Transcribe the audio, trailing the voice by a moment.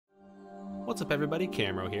What's up everybody,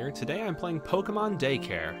 Camero here. Today I'm playing Pokemon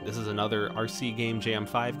Daycare. This is another RC Game Jam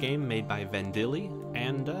 5 game made by Vendilli,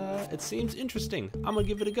 and it seems interesting. I'm gonna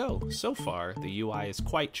give it a go. So far, the UI is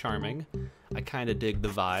quite charming. I kinda dig the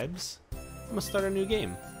vibes. I'm gonna start a new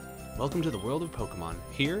game. Welcome to the world of Pokemon.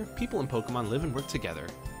 Here, people and Pokemon live and work together.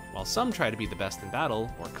 While some try to be the best in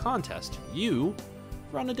battle or contest, you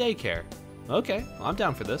run a daycare. Okay, well, I'm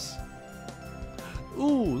down for this.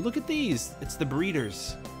 Ooh, look at these! It's the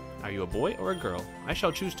breeders. Are you a boy or a girl? I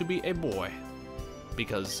shall choose to be a boy.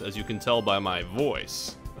 Because, as you can tell by my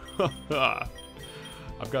voice,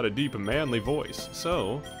 I've got a deep and manly voice.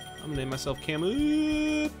 So, I'm gonna name myself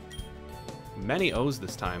Camu. Many O's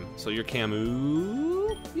this time. So you're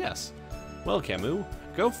Camu? Yes. Well, Camu,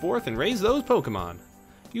 go forth and raise those Pokemon.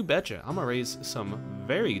 You betcha. I'm gonna raise some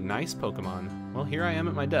very nice Pokemon. Well, here I am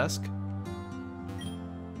at my desk.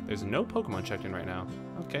 There's no Pokemon checked in right now.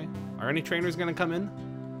 Okay. Are any trainers gonna come in?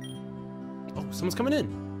 Oh, someone's coming in.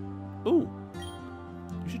 Ooh.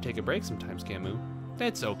 You should take a break sometimes, Camu.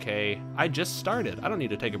 That's okay. I just started. I don't need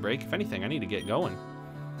to take a break. If anything, I need to get going.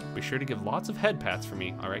 Be sure to give lots of head pats for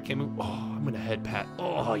me. All right, Camu? Oh, I'm gonna head pat.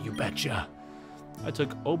 Oh, you betcha. I took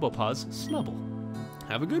Obopaw's Snubble.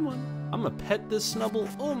 Have a good one. I'm gonna pet this Snubble.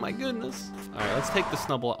 Oh my goodness. All right, let's take the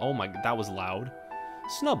Snubble. Oh my, that was loud.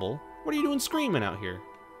 Snubble, what are you doing screaming out here?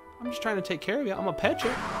 I'm just trying to take care of you. I'm gonna pet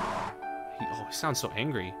you. Oh, he sounds so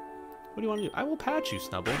angry. What do you want to do? I will pat you,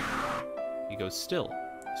 Snubble. He goes still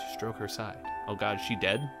as you stroke her side. Oh god, is she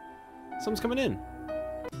dead? Someone's coming in.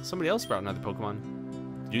 Somebody else brought another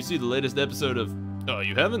Pokemon. Did you see the latest episode of... Oh,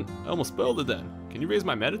 you haven't? I almost spelled it then. Can you raise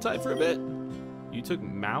my Meditite for a bit? You took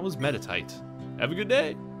Mao's Meditite. Have a good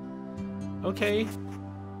day. Okay.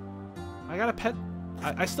 I gotta pet...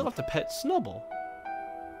 I still have to pet Snubble.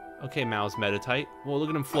 Okay, Mao's Meditite. Well, look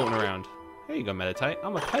at him floating around. There you go, Meditite.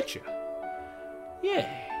 I'm gonna pet you.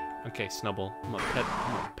 Yeah. Okay, Snubble. I'm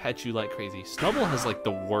gonna pet you like crazy. Snubble has like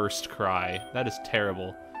the worst cry. That is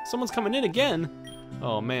terrible. Someone's coming in again.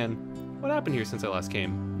 Oh man. What happened here since I last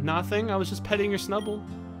came? Nothing. I was just petting your Snubble.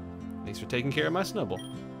 Thanks for taking care of my Snubble.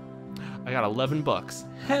 I got 11 bucks.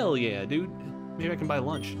 Hell yeah, dude. Maybe I can buy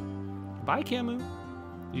lunch. Bye, Camu.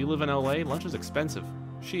 You live in LA? Lunch is expensive.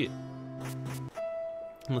 Shit.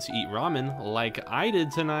 Unless you eat ramen like I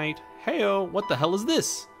did tonight. Heyo, what the hell is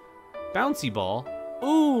this? Bouncy ball?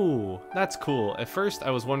 Ooh, that's cool. At first, I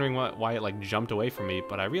was wondering why it like jumped away from me,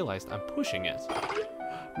 but I realized I'm pushing it.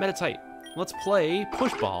 Meditite, let's play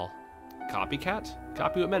push ball. Copycat?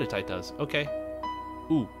 Copy what Meditite does. Okay.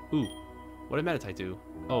 Ooh, ooh. What did Meditite do?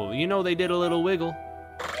 Oh, you know they did a little wiggle.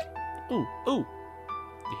 Ooh, ooh.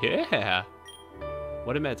 Yeah.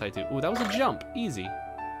 What did Meditite do? Ooh, that was a jump. Easy.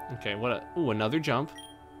 Okay, ooh, another jump.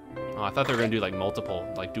 Oh, I thought they were gonna do like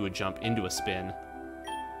multiple, like do a jump into a spin.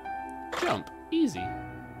 Jump. Easy.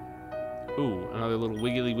 Ooh, another little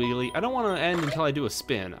wiggly wiggly. I don't want to end until I do a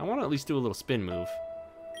spin. I want to at least do a little spin move.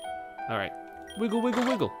 Alright. Wiggle, wiggle,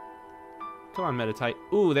 wiggle. Come on, Meditite.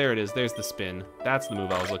 Ooh, there it is. There's the spin. That's the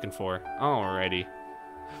move I was looking for. Alrighty.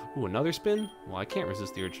 Ooh, another spin? Well, I can't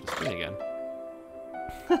resist the urge to spin again.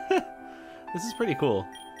 This is pretty cool.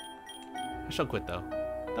 I shall quit, though.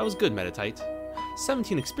 That was good, Meditite.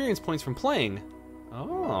 17 experience points from playing.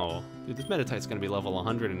 Oh. Dude, this Meditite's going to be level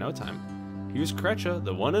 100 in no time. Here's Kretcha,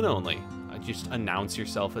 the one and only. Just announce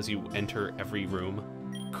yourself as you enter every room.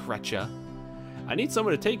 Kretcha. I need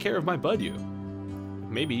someone to take care of my Budu.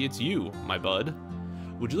 Maybe it's you, my bud.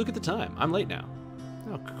 Would you look at the time? I'm late now.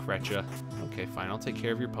 Oh, Kretcha. Okay, fine. I'll take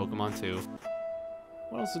care of your Pokemon, too.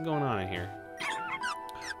 What else is going on in here?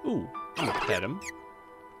 Ooh, I'm gonna pet him.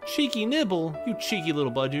 Cheeky nibble, you cheeky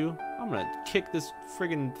little Budu. I'm gonna kick this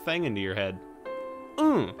friggin' thing into your head.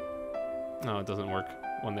 No, it doesn't work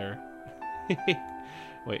when they're...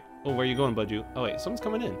 Wait, oh, where are you going, Budu? Oh wait, someone's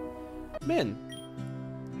coming in. Min.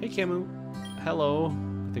 Hey, Camu. Hello.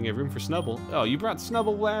 I think I have room for Snubble. Oh, you brought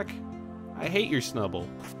Snubble back? I hate your Snubble.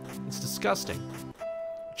 It's disgusting.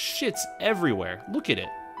 Shit's everywhere. Look at it.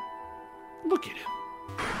 Look at him.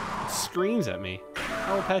 It screams at me.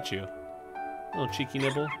 I will pet you. Little cheeky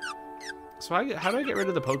nibble. So how do I get rid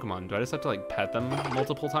of the Pokemon? Do I just have to like pet them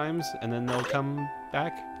multiple times and then they'll come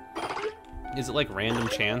back? Is it like random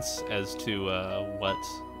chance as to what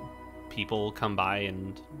people come by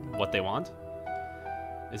and what they want?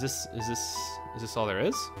 Is this all there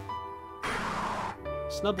is?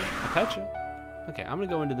 Snubble, I pet you. Okay, I'm gonna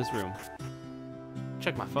go into this room.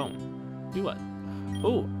 Check my phone. Do what?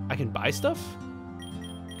 Oh, I can buy stuff?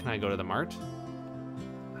 Can I go to the mart?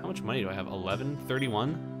 How much money do I have? 11,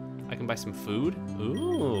 31? I can buy some food?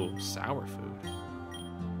 Ooh, sour food.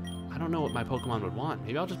 I don't know what my Pokemon would want.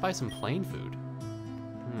 Maybe I'll just buy some plain food.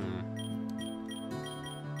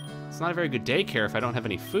 not a very good daycare if I don't have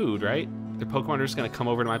any food, right? The Pokemon are just gonna come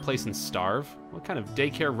over to my place and starve? What kind of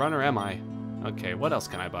daycare runner am I? Okay, what else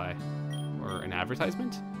can I buy? Or an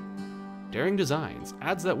advertisement? Daring Designs.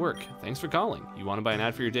 Ads that work. Thanks for calling. You want to buy an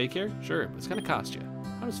ad for your daycare? Sure, but it's gonna cost you.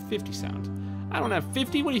 How does 50 sound? I don't have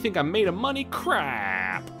 50? What do you think, I'm made of money?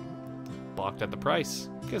 Crap! Balked at the price.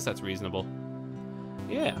 Guess that's reasonable.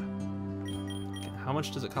 Yeah. How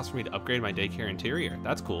much does it cost for me to upgrade my daycare interior?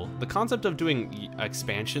 That's cool. The concept of doing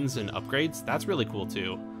expansions and upgrades, that's really cool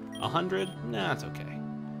too. 100? Nah, that's okay.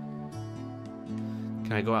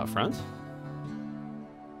 Can I go out front?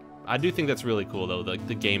 I do think that's really cool though, the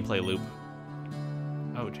gameplay loop.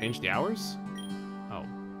 Oh, change the hours? Oh,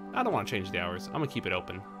 I don't want to change the hours. I'm gonna keep it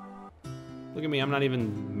open. Look at me, I'm not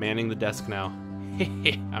even manning the desk now.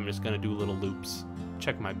 I'm just gonna do little loops.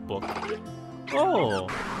 Check my book. Oh!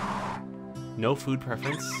 No food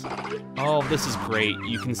preference. Oh, this is great.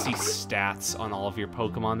 You can see stats on all of your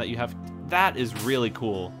Pokemon that you have. That is really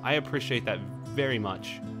cool. I appreciate that very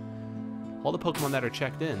much. All the Pokemon that are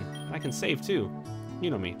checked in. I can save too. You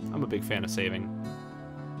know me, I'm a big fan of saving.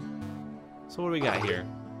 So what do we got here?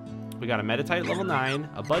 We got a Meditite at level 9,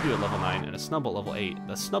 a Budew at level 9, and a Snubble at level 8.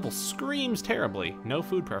 The Snubble screams terribly. No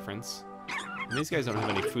food preference. And these guys don't have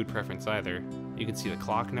any food preference either. You can see the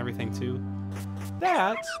clock and everything too.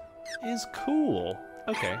 That is cool.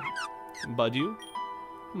 Okay, Budew,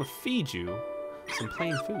 I'm gonna feed you some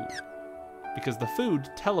plain food. Because the food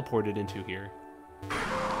teleported into here.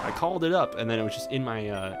 I called it up and then it was just in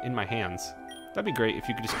my hands. That'd be great if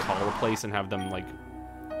you could just call a place and have them like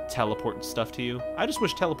teleport stuff to you. I just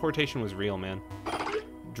wish teleportation was real, man.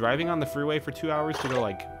 Driving on the freeway for 2 hours to go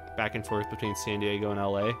like back and forth between San Diego and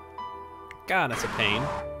LA. God, that's a pain.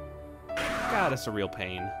 God, that's a real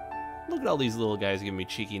pain. Look at all these little guys giving me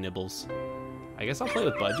cheeky nibbles. I guess I'll play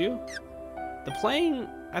with Budew. The playing,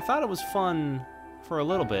 I thought it was fun for a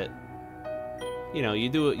little bit. You know, you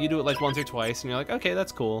do it like once or twice and you're like, okay,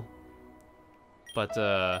 that's cool. But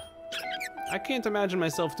I can't imagine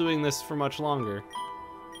myself doing this for much longer.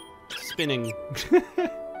 Spinning.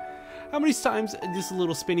 How many times this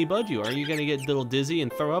little spinny Budew? Are you gonna get a little dizzy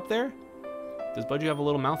and throw up there? Does Budew have a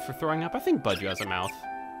little mouth for throwing up? I think Budew has a mouth.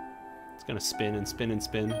 It's gonna spin and spin and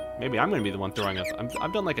spin. Maybe I'm gonna be the one throwing up.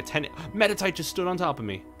 I've done like a 10... Meditite just stood on top of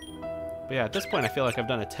me. But yeah, at this point I feel like I've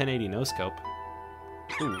done a 1080 no-scope.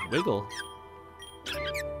 Ooh, wiggle.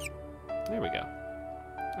 There we go.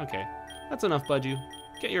 Okay, that's enough, Budew.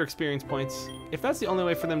 Get your experience points. If that's the only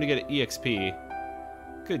way for them to get an EXP,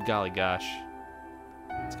 good golly gosh.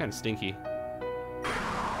 It's kind of stinky.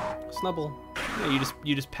 Snubble. Yeah,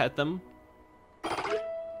 you just pet them.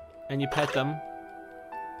 And you pet them.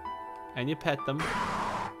 And you pet them.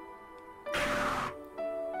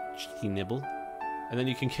 Cheeky nibble. And then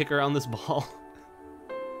you can kick around this ball.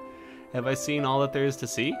 Have I seen all that there is to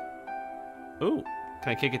see? Ooh,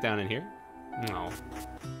 can I kick it down in here? No.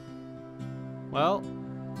 Well,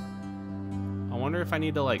 I wonder if I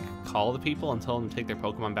need to like call the people and tell them to take their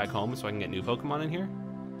Pokemon back home so I can get new Pokemon in here.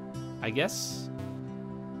 I guess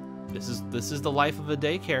this is the life of a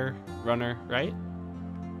daycare runner, right?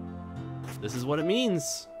 This is what it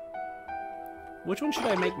means. Which one should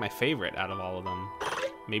I make my favorite out of all of them?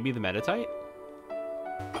 Maybe the Meditite?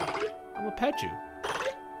 I'm gonna pet you.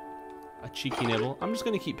 A cheeky nibble. I'm just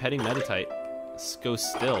gonna keep petting Meditite. Go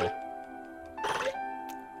still.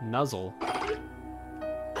 Nuzzle.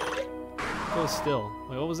 Go still.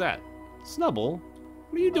 Wait, what was that? Snubble?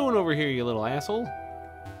 What are you doing over here, you little asshole?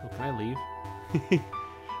 Oh, can I leave?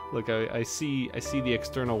 Look, I see the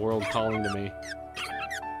external world calling to me.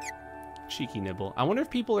 Cheeky nibble. I wonder if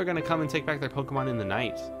people are gonna come and take back their Pokemon in the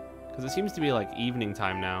night. Because it seems to be like evening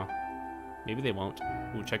time now. Maybe they won't.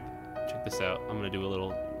 Ooh, check this out. I'm gonna do a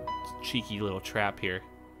little cheeky little trap here.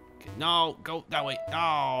 Okay, no, go that way.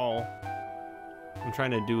 No! I'm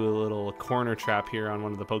trying to do a little corner trap here on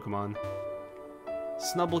one of the Pokemon.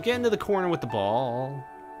 Snubble, get into the corner with the ball.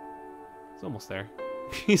 He's almost there.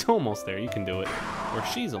 He's almost there. You can do it. Or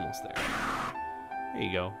she's almost there. There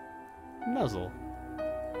you go. Nuzzle.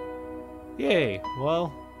 Yay.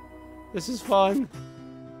 Well, this is fun.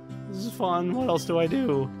 This is fun. What else do I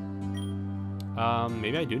do?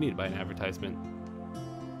 Maybe I do need to buy an advertisement.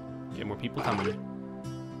 Get more people coming.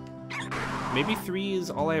 Maybe 3 is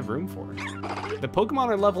all I have room for. The Pokemon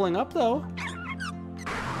are leveling up, though.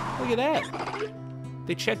 Look at that.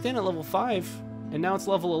 They checked in at level 5, and now it's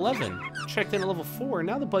level 11. Checked in at level 4, and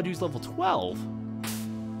now the Budew's level 12.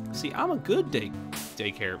 See, I'm a good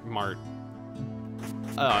daycare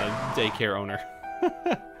owner.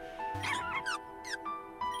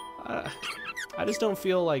 I just don't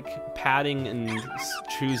feel like padding and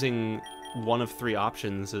choosing one of 3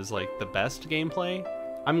 options is like the best gameplay.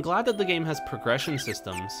 I'm glad that the game has progression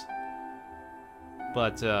systems.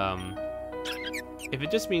 But, if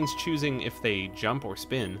it just means choosing if they jump or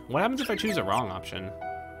spin, what happens if I choose a wrong option?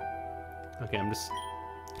 Okay,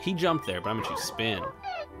 he jumped there, but I'm gonna choose spin.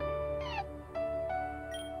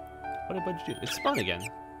 What did Budgie do? It spun again.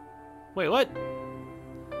 Wait, what?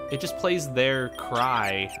 It just plays their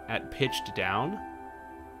cry at pitched down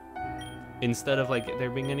instead of like there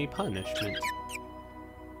being any punishment.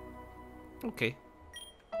 Okay.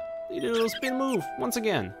 You did a little spin move once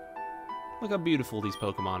again. Look how beautiful these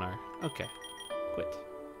Pokemon are. Okay. Quit.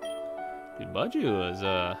 Dude, Budgie's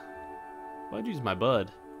my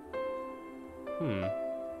bud.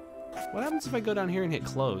 What happens if I go down here and hit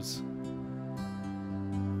close?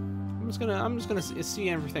 I'm just gonna see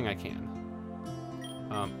everything I can.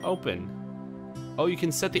 Open. Oh, you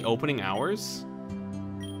can set the opening hours?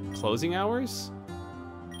 Closing hours?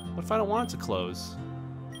 What if I don't want it to close?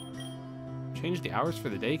 Change the hours for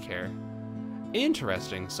the daycare.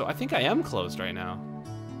 Interesting. So I think I am closed right now.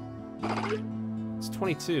 It's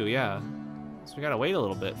 22, yeah. So we gotta wait a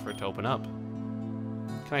little bit for it to open up.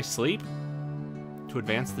 Can I sleep to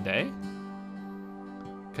advance the day?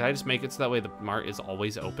 Can I just make it so that way the mart is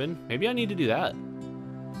always open? Maybe I need to do that.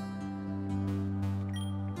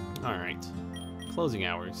 Alright. Closing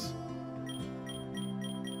hours.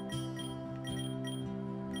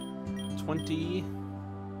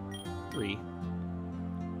 23.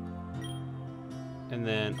 And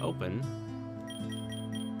then open.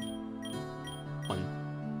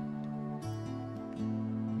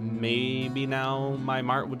 1. Maybe now my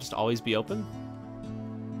mart would just always be open?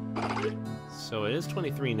 So it is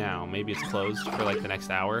 23 now. Maybe it's closed for like the next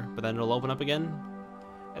hour, but then it'll open up again.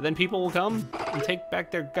 And then people will come and take back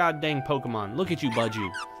their goddamn Pokemon. Look at you, Budgie.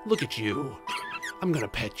 Look at you. I'm gonna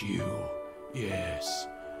pet you. Yes.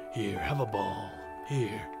 Here, have a ball.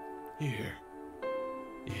 Here. Here.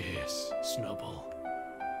 Yes, Snubble.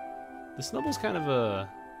 The Snubble's kind of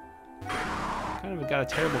got a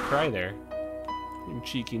terrible cry there. You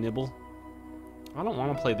cheeky nibble. I don't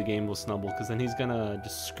want to play the game with Snubble because then he's gonna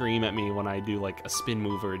just scream at me when I do like a spin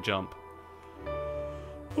move or a jump.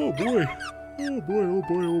 Oh boy. Oh boy, oh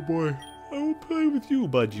boy, oh boy. I will play with you,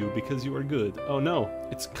 Budgie, because you are good. Oh no,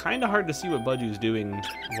 it's kind of hard to see what Budgie's doing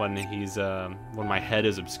when when my head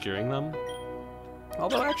is obscuring them.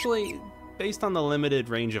 Although actually, based on the limited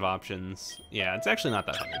range of options, yeah, it's actually not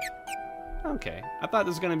that hard. Okay, I thought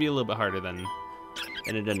this was gonna be a little bit harder than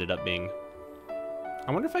it ended up being.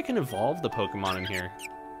 I wonder if I can evolve the Pokemon in here.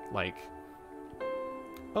 Like,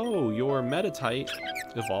 oh, your Meditite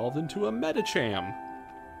evolved into a Medicham.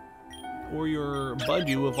 Or your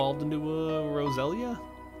Budgie evolved into a Roselia?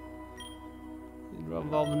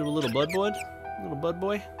 Evolved into a little Bud Boy? Little Bud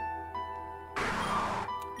Boy?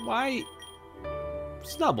 Why?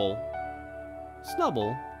 Snubble?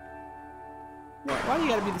 Snubble? Why do you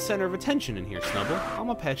gotta be the center of attention in here, Snubble? I'm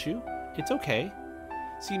gonna pet you. It's okay.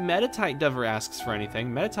 See, Meditite never asks for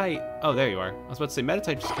anything. Meditite... Oh, there you are. I was about to say,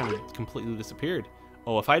 Meditite just kind of completely disappeared.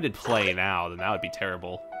 Oh, if I did play now, then that would be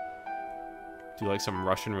terrible. Do like some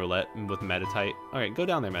Russian roulette with Meditite. Alright, go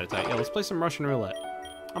down there, Meditite. Yeah, let's play some Russian roulette.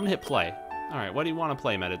 I'm gonna hit play. Alright, what do you want to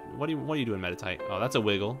play, What are you doing, Meditite? Oh, that's a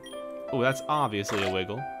wiggle. Oh, that's obviously a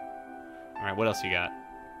wiggle. Alright, what else you got?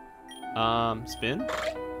 Spin?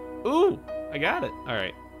 Ooh, I got it.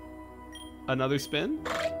 Alright. Another spin?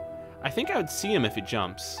 I think I would see him if it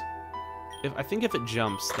jumps. I think if it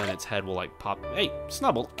jumps, then its head will like pop. Hey,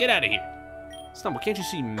 Snubble, get out of here! Snubble, can't you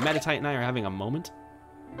see Meditite and I are having a moment?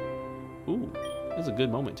 Ooh, this is a good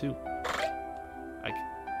moment too.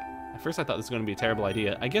 At first I thought this was going to be a terrible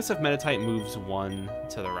idea. I guess if Meditite moves one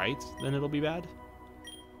to the right, then it'll be bad.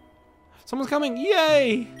 Someone's coming!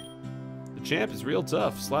 Yay! The champ is real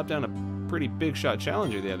tough. Slapped down a pretty big shot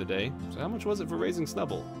challenger the other day. So how much was it for raising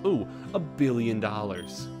Snubble? Ooh, $1 billion.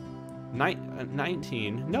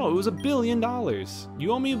 19. No, it was $1 billion.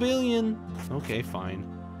 You owe me $1 billion. Okay, fine.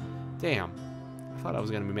 Damn. I thought I was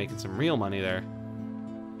going to be making some real money there.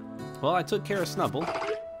 Well, I took care of Snubble.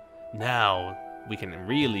 Now we can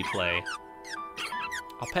really play.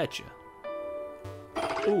 I'll pet you.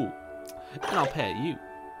 Ooh, and I'll pet you.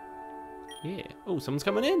 Yeah. Oh, someone's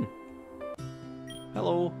coming in.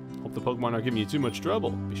 Hello. Hope the Pokemon aren't giving you too much trouble.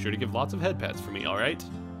 Be sure to give lots of head pats for me, alright?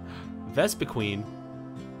 Vespiquen.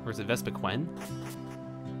 Or is it Vespiquen?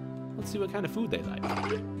 Let's see what kind of food they like.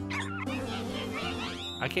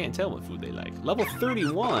 I can't tell what food they like. Level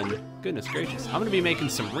 31? Goodness gracious. I'm going to be making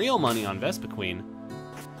some real money on Vespiquen.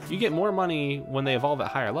 You get more money when they evolve at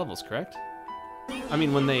higher levels, correct? I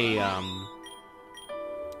mean, when they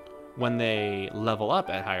level up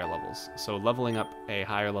at higher levels. So leveling up a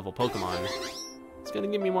higher level Pokemon, it's going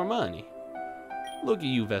to give me more money. Look at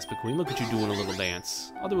you, Vespiquen. Look at you doing a little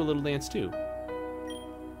dance. I'll do a little dance too.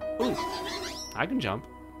 Ooh. I can jump.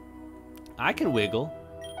 I can wiggle.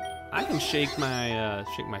 I can shake my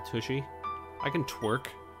tushy. I can twerk.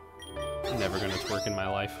 I'm never gonna twerk in my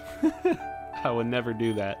life. I would never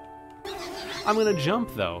do that. I'm gonna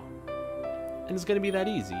jump though. And it's gonna be that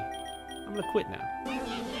easy. I'm gonna quit now.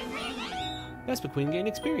 Vespiquen gained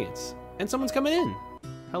experience. And someone's coming in.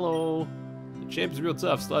 Hello. The champ's real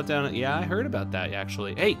tough. Slow down. Yeah, I heard about that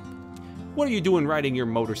actually. Hey, what are you doing riding your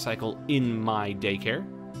motorcycle in my daycare?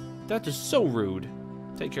 That is so rude.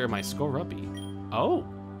 Take care of my Scoruppy. Oh.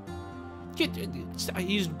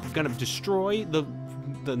 He's gonna destroy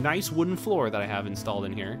the nice wooden floor that I have installed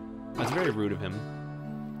in here. That's very rude of him.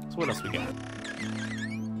 So what else we got?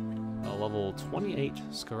 A level 28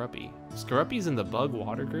 Scoruppy. Scoruppy's in the bug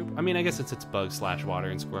water group? I mean, I guess it's bug slash water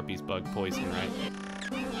and Scoruppy's bug poison,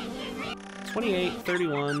 right? 28,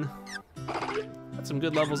 31. Got some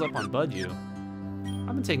good levels up on Budu.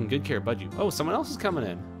 I've been taking good care of Budu. Oh, someone else is coming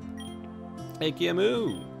in. Hey,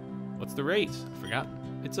 Kiamu. What's the rate? I forgot.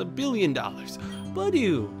 It's $1 billion.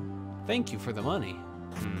 Budu, thank you for the money.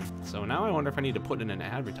 So now I wonder if I need to put in an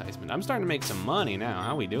advertisement. I'm starting to make some money now.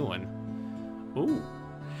 How we doing? Ooh,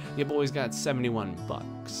 your boy's got 71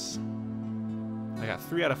 bucks. I got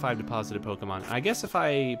 3 out of 5 deposited Pokemon. I guess if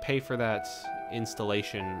I pay for that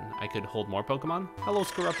installation, I could hold more Pokemon. Hello,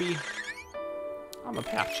 Scoruppy. I'm a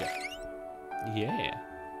Patcha. Yeah.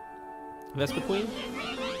 Vespiquen?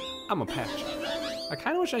 I'm a Patcha. I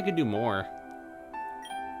kind of wish I could do more.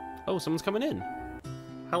 Oh, someone's coming in.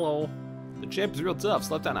 Hello. The champ is real tough.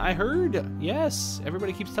 Slept on. I heard. Yes.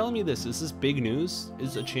 Everybody keeps telling me this. Is this big news?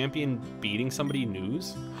 Is a champion beating somebody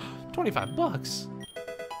news? 25 bucks.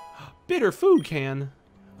 Bitter food can.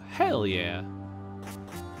 Hell yeah.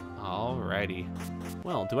 Alrighty.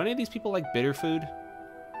 Well, do any of these people like bitter food?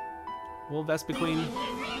 Well, Vespiquen,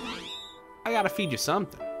 I gotta feed you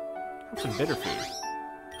something. Have some bitter food.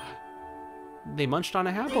 They munched on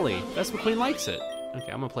it happily. Vespiquen likes it.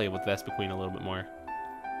 Okay, I'm gonna play with Vespiquen a little bit more.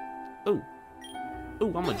 Ooh.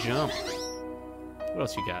 Ooh, I'm gonna jump. What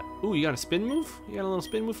else you got? Ooh, you got a spin move? You got a little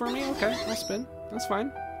spin move for me? Okay, I'll spin. That's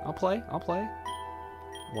fine. I'll play. I'll play.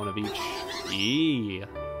 One of each. Yeah.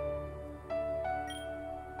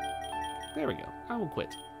 There we go. I will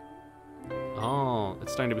quit. Oh,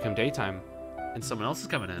 it's starting to become daytime. And someone else is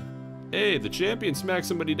coming in. Hey, the champion smacked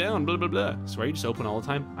somebody down, blah, blah, blah. So are you just open all the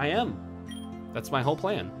time? I am. That's my whole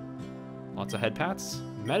plan. Lots of head pats.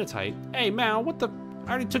 Meditite. Hey, Mal, what the... I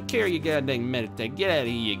already took care of your goddamn Meditite. Get out of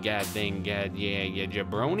here, you goddamn yeah,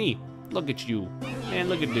 jabroni. Look at you. Man,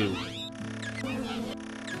 look at you.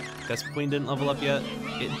 Vespiquen didn't level up yet.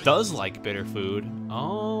 It does like bitter food.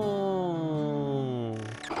 Oh.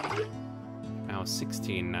 Now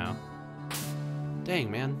 16 now. Dang,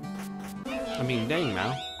 man. I mean, dang,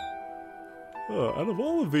 Mal. Out of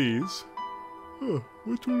all of these,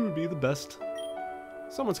 which one would be the best?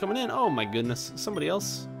 Someone's coming in. Oh my goodness. Somebody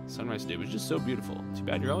else. Sunrise Day was just so beautiful. Too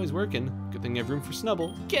bad you're always working. Good thing you have room for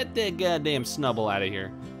Snubble. Get that goddamn Snubble out of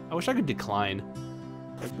here. I wish I could decline.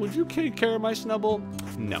 Like, would you take care of my Snubble?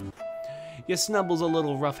 No. Your Snubble's a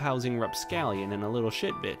little roughhousing rapscallion and a little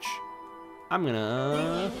shit bitch. I'm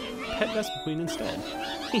gonna pet Vespiquen instead.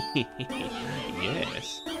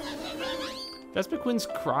 Yes. Vespiquen's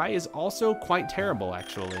cry is also quite terrible,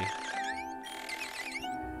 actually.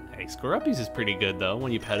 Hey, Scoruppy's is pretty good, though,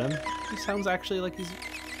 when you pet him. He sounds actually like he's...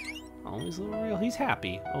 Oh, he's a little real. He's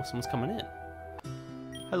happy. Oh, someone's coming in.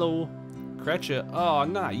 Hello. Kretcha. Oh,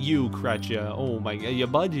 not you, Kretcha. Oh, my God. You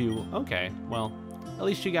Budu. Okay, well, at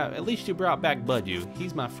least you brought back Budu.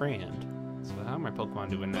 He's my friend. So how are my Pokemon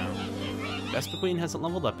doing now? Vespiquen hasn't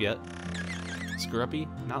leveled up yet. Scoruppy,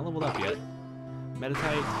 not leveled up yet.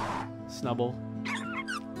 Meditite, Snubble,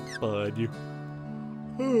 Budu.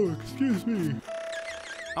 Oh, excuse me.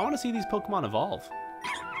 I want to see these Pokemon evolve.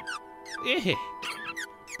 Eh,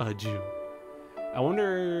 Budu. I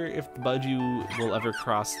wonder if the Budu will ever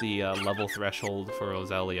cross the level threshold for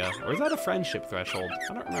Roselia. Or is that a friendship threshold?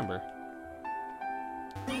 I don't remember.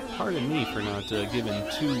 Pardon me for not giving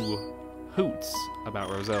two hoots about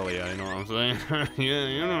Roselia, you know what I'm saying? Yeah,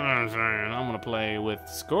 you know what I'm saying. I'm gonna play with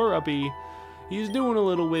Scoruppy. He's doing a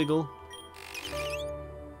little wiggle.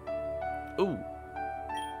 Ooh.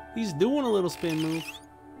 He's doing a little spin move.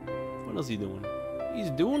 What else is he doing? He's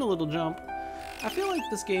doing a little jump. I feel like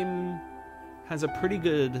this game has a pretty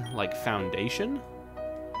good, like, foundation,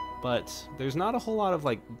 but there's not a whole lot of,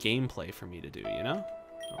 like, gameplay for me to do, you know?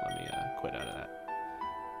 Oh, let me quit out of that.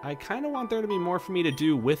 I kind of want there to be more for me to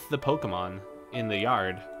do with the Pokemon in the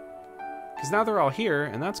yard. Because now they're all here,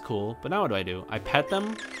 and that's cool, but now what do? I pet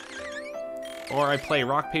them? Or I play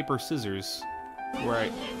rock, paper, scissors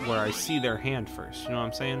where I see their hand first. You know what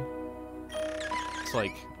I'm saying? It's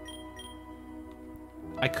like,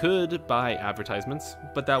 I could buy advertisements,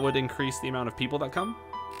 but that would increase the amount of people that come.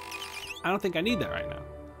 I don't think I need that right now.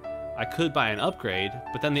 I could buy an upgrade,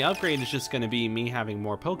 but then the upgrade is just going to be me having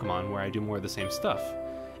more Pokemon where I do more of the same stuff.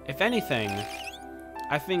 If anything,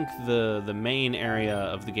 I think the main area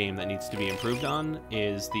of the game that needs to be improved on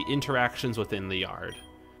is the interactions within the yard.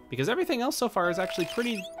 Because everything else so far is actually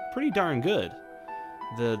pretty darn good.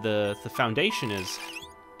 The foundation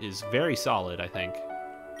is very solid, I think.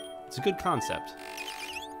 It's a good concept.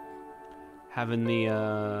 Having the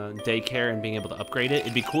daycare and being able to upgrade it.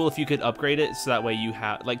 It'd be cool if you could upgrade it so that way you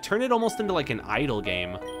have, like, turn it almost into like an idle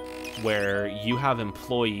game where you have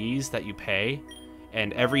employees that you pay,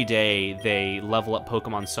 and every day they level up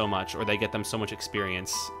Pokemon so much, or they get them so much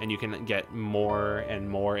experience, and you can get more and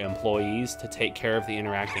more employees to take care of the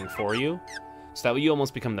interacting for you. So that way you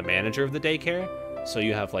almost become the manager of the daycare. So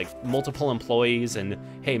you have like multiple employees, and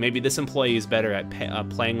hey, maybe this employee is better at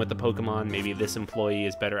playing with the Pokemon, maybe this employee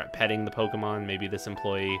is better at petting the Pokemon, maybe this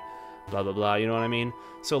employee blah blah blah, you know what I mean?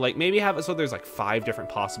 So like maybe have it so there's like 5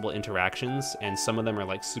 different possible interactions, and some of them are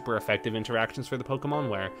like super effective interactions for the Pokemon,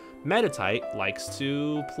 where Meditite likes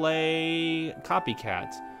to play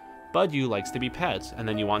Copycat, Budyu likes to be pet, and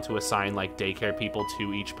then you want to assign like daycare people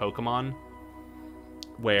to each Pokemon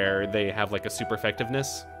where they have like a super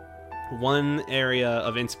effectiveness. One area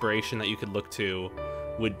of inspiration that you could look to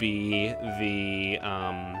would be the,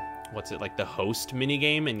 like the host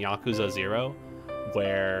minigame in Yakuza 0,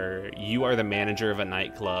 where you are the manager of a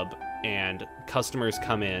nightclub and customers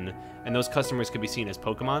come in, and those customers could be seen as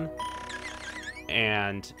Pokemon.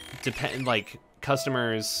 And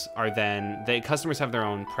customers have their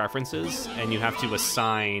own preferences, and you have to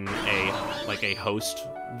assign a host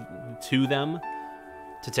to them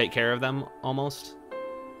to take care of them almost.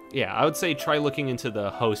 Yeah, I would say try looking into the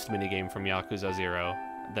host minigame from Yakuza 0,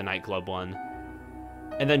 the nightclub one.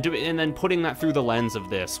 And then putting that through the lens of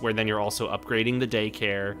this, where then you're also upgrading the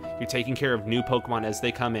daycare, you're taking care of new Pokemon as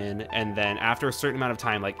they come in, and then after a certain amount of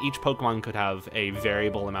time, like each Pokemon could have a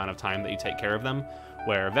variable amount of time that you take care of them,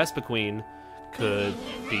 where Vespiquen could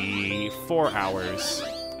be 4 hours,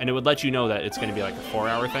 and it would let you know that it's going to be like a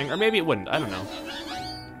 4-hour thing, or maybe it wouldn't, I don't know.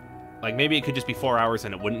 Like maybe it could just be 4 hours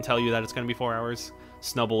and it wouldn't tell you that it's going to be 4 hours.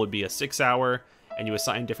 Snubbull would be a 6-hour, and you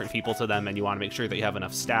assign different people to them, and you want to make sure that you have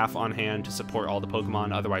enough staff on hand to support all the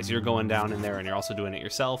Pokemon, otherwise you're going down in there and you're also doing it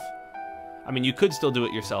yourself. I mean, you could still do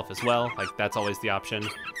it yourself as well, like that's always the option.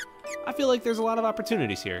 I feel like there's a lot of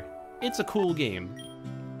opportunities here. It's a cool game.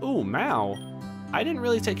 Ooh, Mao. I didn't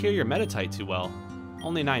really take care of your Meditite too well.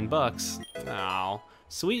 Only $9. Aw.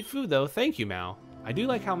 Sweet food though, thank you, Mao. I do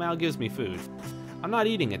like how Mao gives me food. I'm not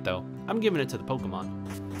eating it though, I'm giving it to the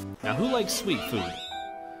Pokemon. Now who likes sweet food?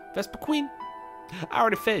 Vespiquen? I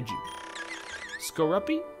already fed you.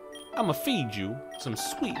 Skorupi? I'ma feed you some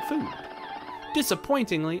sweet food.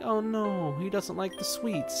 Disappointingly, oh no, he doesn't like the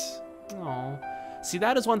sweets. Oh. See,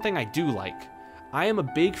 that is one thing I do like. I am a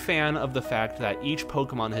big fan of the fact that each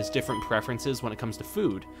Pokemon has different preferences when it comes to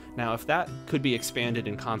food. Now, if that could be expanded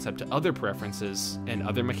in concept to other preferences and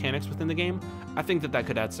other mechanics within the game, I think that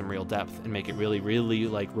could add some real depth and make it really, really,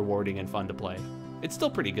 like, rewarding and fun to play. It's still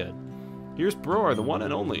pretty good. Here's Broar, the one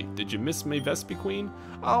and only. Did you miss me, Vespiquen?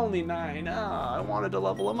 Only 9. I wanted to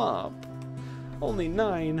level him up. Only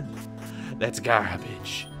 9. That's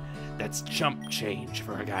garbage. That's chump change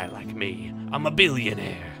for a guy like me. I'm a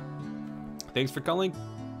billionaire. Thanks for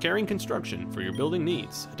carrying construction for your building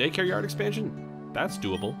needs. A daycare yard expansion? That's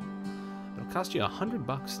doable. It'll cost you $100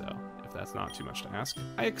 though, if that's not too much to ask.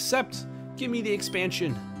 I accept. Give me the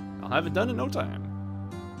expansion. I'll have it done in no time.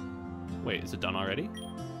 Wait, is it done already?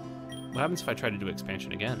 What happens if I try to do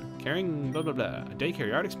expansion again? Carrying blah blah blah. A daycare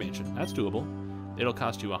yard expansion. That's doable. It'll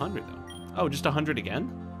cost you 100 though. Oh, just 100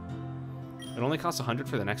 again? It only costs 100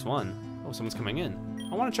 for the next one. Oh, someone's coming in.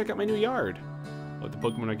 I want to check out my new yard. Oh, the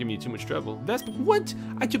Pokemon are giving you too much trouble. What?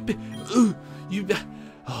 I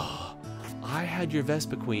had your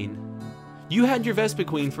Vespiquen. You had your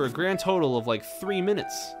Vespiquen for a grand total of like 3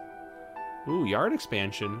 minutes. Ooh, yard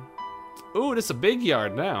expansion. Ooh, this is a big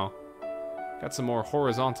yard now. Got some more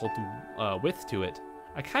horizontal width to it.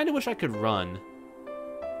 I kind of wish I could run.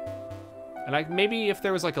 And maybe if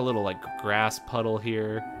there was like a little like grass puddle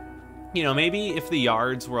here. You know, maybe if the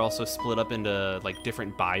yards were also split up into like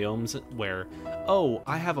different biomes where, oh,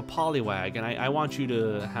 I have a Poliwag and I want you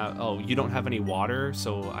to have, oh, you don't have any water,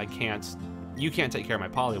 so you can't take care of my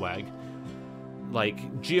Poliwag.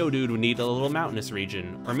 like, Geodude would need a little mountainous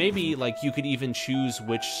region. Or maybe, like, you could even choose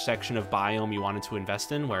which section of biome you wanted to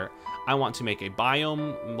invest in, where I want to make a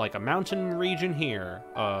biome, like a mountain region here,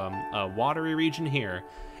 a watery region here.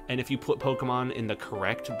 And if you put Pokemon in the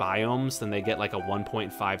correct biomes, then they get like a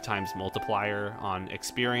 1.5 times multiplier on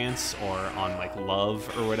experience or on like love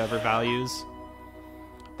or whatever values.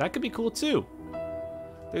 That could be cool too.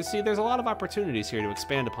 There's a lot of opportunities here to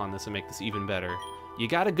expand upon this and make this even better. You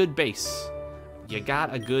got a good base. You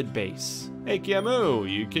got a good base. Hey,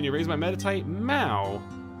 Kiamu, can you raise my Meditite? Meow.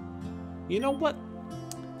 You know what?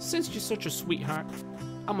 Since you're such a sweetheart,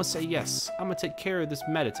 I'm gonna say yes. I'm gonna take care of this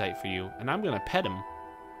Meditite for you, and I'm gonna pet him.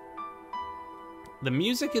 The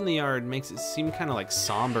music in the yard makes it seem kind of like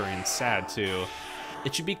somber and sad too.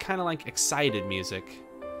 It should be kind of like excited music.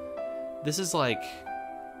 This is like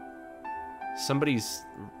somebody's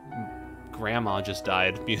grandma just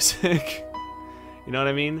died music. You know what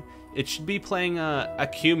I mean? It should be playing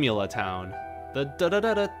Accumula Town. The da da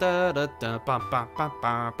da da da da da ba ba ba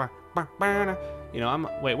ba ba ba ba. You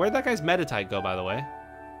know, wait, where'd that guy's Meditite go, by the way?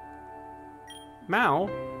 Mao,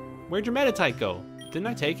 where'd your Meditite go? Didn't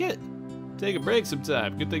I take it? Take a break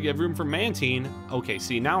sometime. Good thing you have room for Mantine. Okay,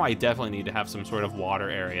 see, now I definitely need to have some sort of water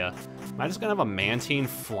area. Am I just gonna have a Mantine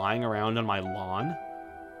flying around on my lawn?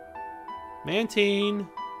 Mantine!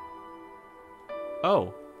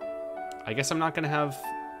 Oh. I guess I'm not gonna have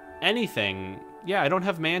anything. Yeah, I don't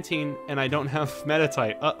have Mantine, and I don't have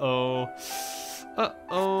Meditite. Uh-oh.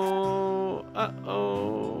 Uh-oh.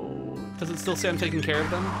 Uh-oh. Does it still say I'm taking care of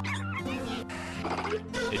them?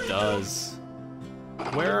 It does.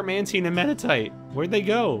 Where are Mantine and Meditite? Where'd they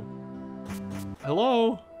go?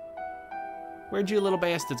 Hello? Where'd you little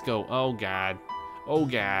bastards go? Oh, God. Oh,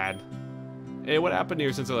 God. Hey, what happened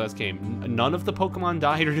here since I last came? None of the Pokemon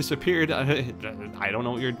died or disappeared. I don't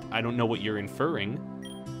know what you're inferring.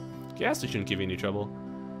 Ghastly shouldn't give you any trouble.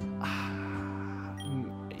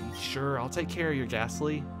 Sure, I'll take care of your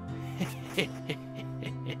Ghastly.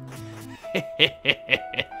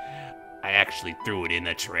 I actually threw it in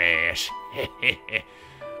the trash.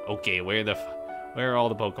 Okay, where are all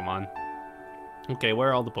the Pokemon? Okay, where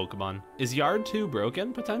are all the Pokemon? Is Yard 2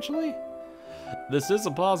 broken, potentially? This is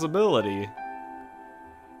a possibility.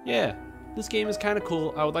 Yeah, this game is kind of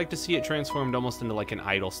cool. I would like to see it transformed almost into like an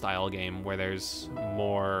idle-style game where there's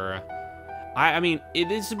more... I mean,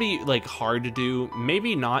 it is to be like hard to do,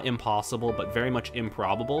 maybe not impossible, but very much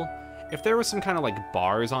improbable. If there was some kind of like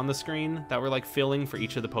bars on the screen that were like filling for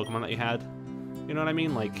each of the Pokemon that you had, you know what I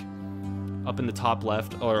mean? Like up in the top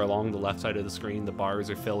left or along the left side of the screen, the bars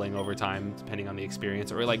are filling over time depending on the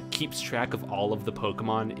experience, or it like keeps track of all of the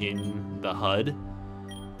Pokemon in the HUD.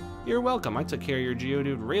 You're welcome. I took care of your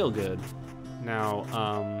Geodude real good. Now,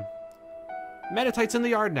 Meditite's in the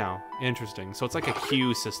yard now. Interesting. So it's like a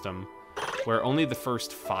queue system where only the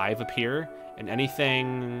first 5 appear, and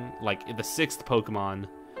anything like the 6th Pokemon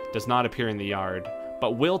does not appear in the yard,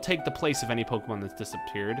 but will take the place of any Pokemon that's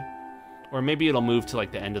disappeared. Or maybe it'll move to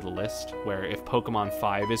like the end of the list, where if Pokemon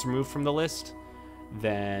 5 is removed from the list,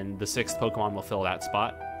 then the 6th Pokemon will fill that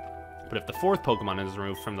spot. But if the 4th Pokemon is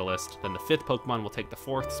removed from the list, then the 5th Pokemon will take the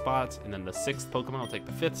 4th spot, and then the 6th Pokemon will take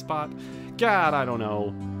the 5th spot. God, I don't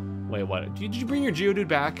know. Wait, what? Did you bring your Geodude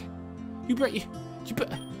back?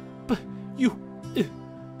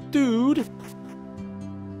 Dude.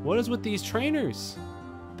 What is with these trainers?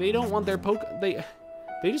 They don't want their they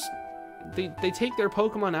take their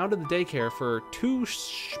Pokemon out of the daycare for 2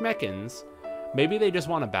 schmeckins. Maybe they just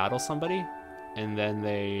want to battle somebody, and then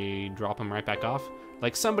they drop them right back off.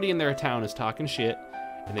 Like somebody in their town is talking shit,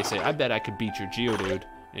 and they say, I bet I could beat your Geodude.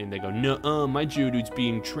 And they go, nuh-uh, my Geodude's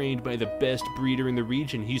being trained by the best breeder in the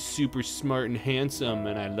region. He's super smart and handsome,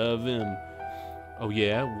 and I love him. Oh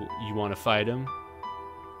yeah? You want to fight him?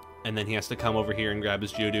 And then he has to come over here and grab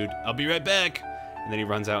his Geodude. I'll be right back! And then he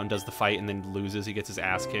runs out and does the fight and then loses. He gets his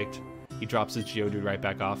ass kicked. He drops his Geodude right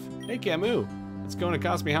back off. Hey, Camu, it's going to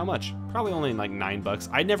cost me how much? Probably only like $9.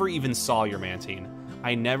 I never even saw your Mantine.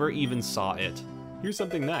 I never even saw it. Here's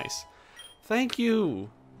something nice. Thank you.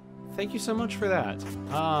 Thank you so much for that.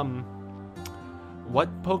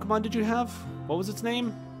 What Pokemon did you have? What was its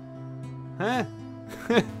name? Huh?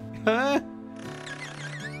 Huh?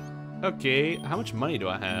 Okay, how much money do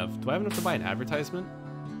I have? Do I have enough to buy an advertisement?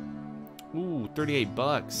 Ooh,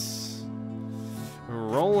 $38.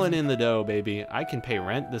 Rolling in the dough, baby. I can pay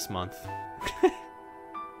rent this month. No,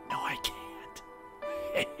 I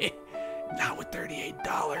can't. Not with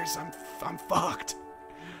 $38. I'm fucked.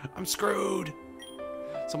 I'm screwed.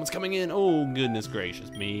 Someone's coming in. Oh, goodness gracious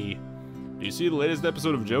me. Do you see the latest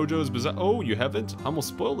episode of JoJo's Bizarre? Oh, you haven't? I'm gonna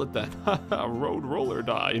spoil it then. Road roller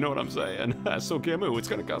die, you know what I'm saying? So Camu, it's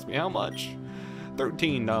gonna cost me how much?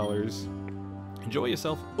 $13. Enjoy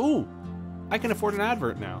yourself. Ooh, I can afford an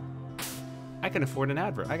advert now. I can afford an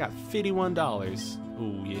advert. I got $51.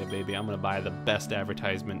 Ooh, yeah, baby. I'm gonna buy the best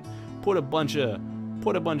advertisement. Put a bunch of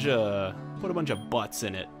butts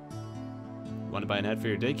in it. Want to buy an ad for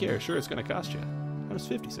your daycare? Sure, it's gonna cost you. How does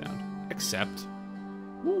 50 sound? Accept.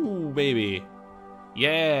 Ooh, baby.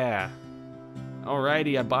 Yeah.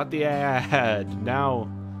 Alrighty, I bought the ad. Now,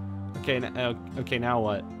 okay, now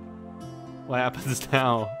what? What happens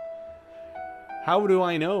now? How do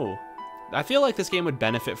I know? I feel like this game would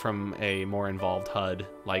benefit from a more involved HUD,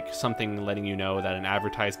 like something letting you know that an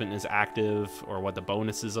advertisement is active or what the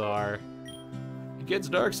bonuses are. It gets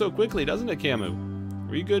dark so quickly, doesn't it, Camu?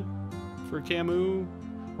 Were you good for Camu?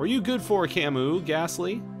 Were you good for Camu,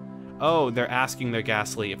 Ghastly? Oh, they're asking their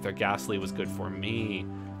Ghastly if their Ghastly was good for me.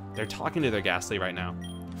 They're talking to their Ghastly right now.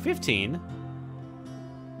 15?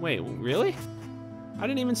 Wait, really? I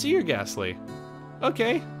didn't even see your Ghastly.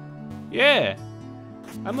 Okay. Yeah.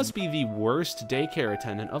 I must be the worst daycare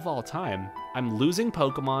attendant of all time. I'm losing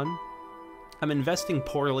Pokemon. I'm investing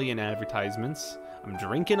poorly in advertisements. I'm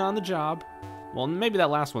drinking on the job. Well, maybe that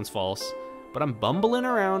last one's false. But I'm bumbling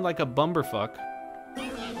around like a bumberfuck.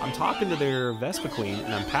 I'm talking to their Vespa Queen,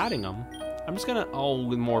 and I'm patting them. I'm just gonna... Oh,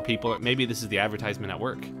 with more people. Maybe this is the advertisement at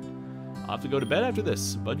work. I'll have to go to bed after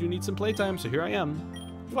this. Budju needs some playtime, so here I am.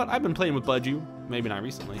 But I've been playing with Budju. Maybe not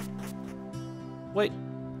recently. Wait.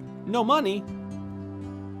 No money?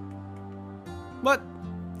 What?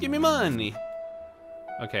 Give me money.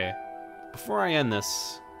 Okay. Before I end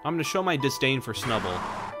this, I'm gonna show my disdain for Snubble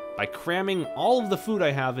by cramming all of the food I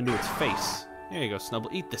have into its face. There you go,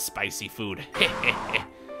 Snubble. Eat the spicy food.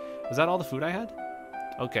 Was that all the food I had?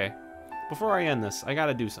 Okay. Before I end this, I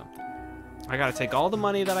gotta do something. I gotta take all the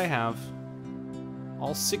money that I have,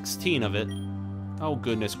 all 16 of it. Oh,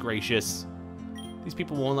 goodness gracious. These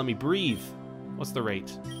people won't let me breathe. What's the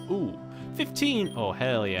rate? Ooh, 15. Oh,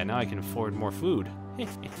 hell yeah. Now I can afford more food.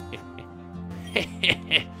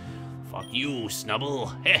 Fuck you,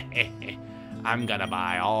 Snubble. I'm gonna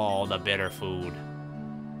buy all the bitter food.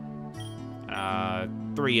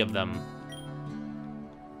 3 of them.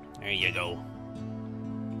 There you go.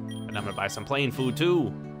 And I'm gonna buy some plain food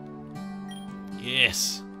too.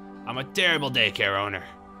 Yes, I'm a terrible daycare owner.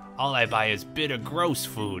 All I buy is bitter, gross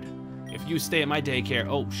food. If you stay at my daycare...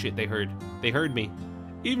 Oh, shit, they heard. They heard me.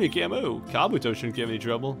 Evening, Camo. Kabuto shouldn't give any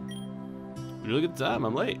trouble. Look at the time,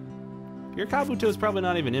 I'm late. Your Kabuto's probably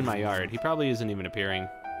not even in my yard. He probably isn't even appearing.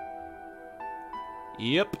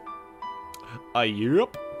 Yep.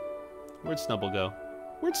 Yep. Where'd Snubble go?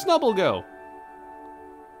 Where'd Snubble go?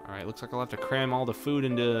 Alright, looks like I'll have to cram all the food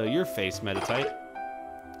into your face, Meditite.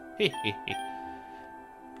 Eat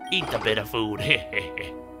the bit of food.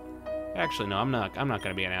 Actually, no, I'm not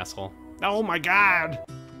gonna be an asshole. Oh my god!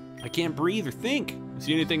 I can't breathe or think.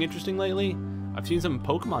 See anything interesting lately? I've seen some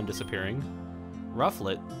Pokemon disappearing.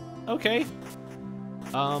 Rufflet. Okay.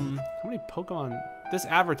 How many Pokemon? This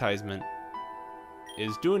advertisement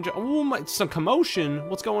is doing... Oh my, some commotion.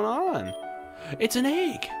 What's going on? It's an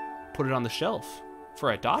egg. Put it on the shelf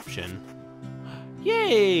for adoption.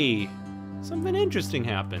 Yay! Something interesting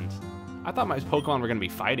happened. I thought my Pokemon were gonna be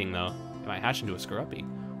fighting though. It might hatch into a Skorupi.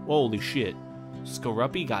 Holy shit.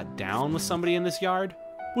 Skorupi got down with somebody in this yard?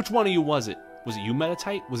 Which one of you was it? Was it you,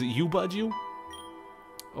 Meditite? Was it you, Budju?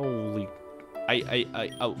 Holy... I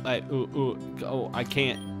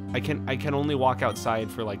can only walk outside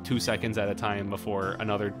for like 2 seconds at a time before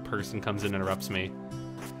another person comes and interrupts me.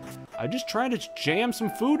 I just try to jam some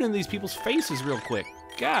food in these people's faces real quick.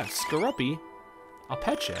 God, Skorupi. I'll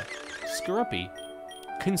pet ya. Skorupi.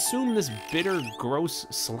 Consume this bitter, gross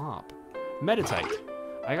slop. Meditite.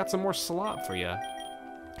 I got some more slop for ya.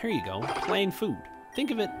 Here you go. Plain food.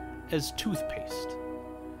 Think of it as toothpaste.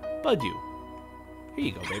 Budju. Here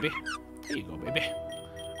you go, baby. Here you go, baby.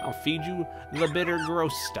 I'll feed you the bitter,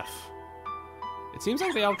 gross stuff. It seems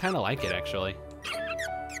like they all kind of like it, actually.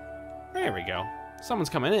 There we go. Someone's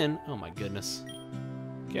coming in. Oh my goodness.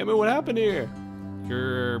 Camu, what happened here?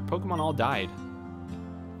 Your Pokemon all died.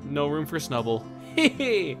 No room for Snubble.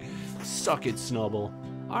 Hehe. Suck it, Snubble.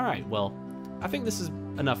 Alright, well, I think this is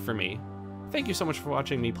enough for me. Thank you so much for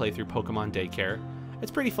watching me play through Pokemon Daycare.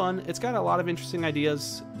 It's pretty fun. It's got a lot of interesting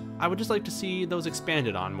ideas. I would just like to see those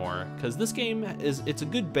expanded on more, because this game it's a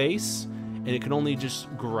good base, and it can only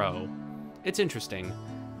just grow. It's interesting.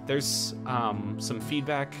 There's some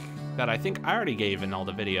feedback that I think I already gave in all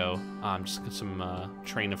the video, just some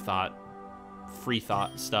train of thought, free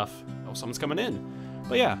thought stuff. Oh, someone's coming in.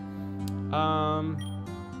 But yeah, I'm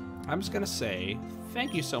just gonna say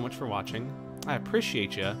thank you so much for watching. I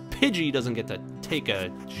appreciate you. Pidgey doesn't get to take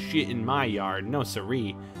a shit in my yard, no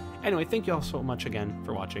siree. Anyway, thank you all so much again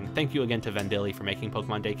for watching. Thank you again to Vendilli for making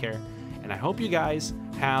Pokemon Daycare. And I hope you guys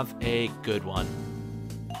have a good one.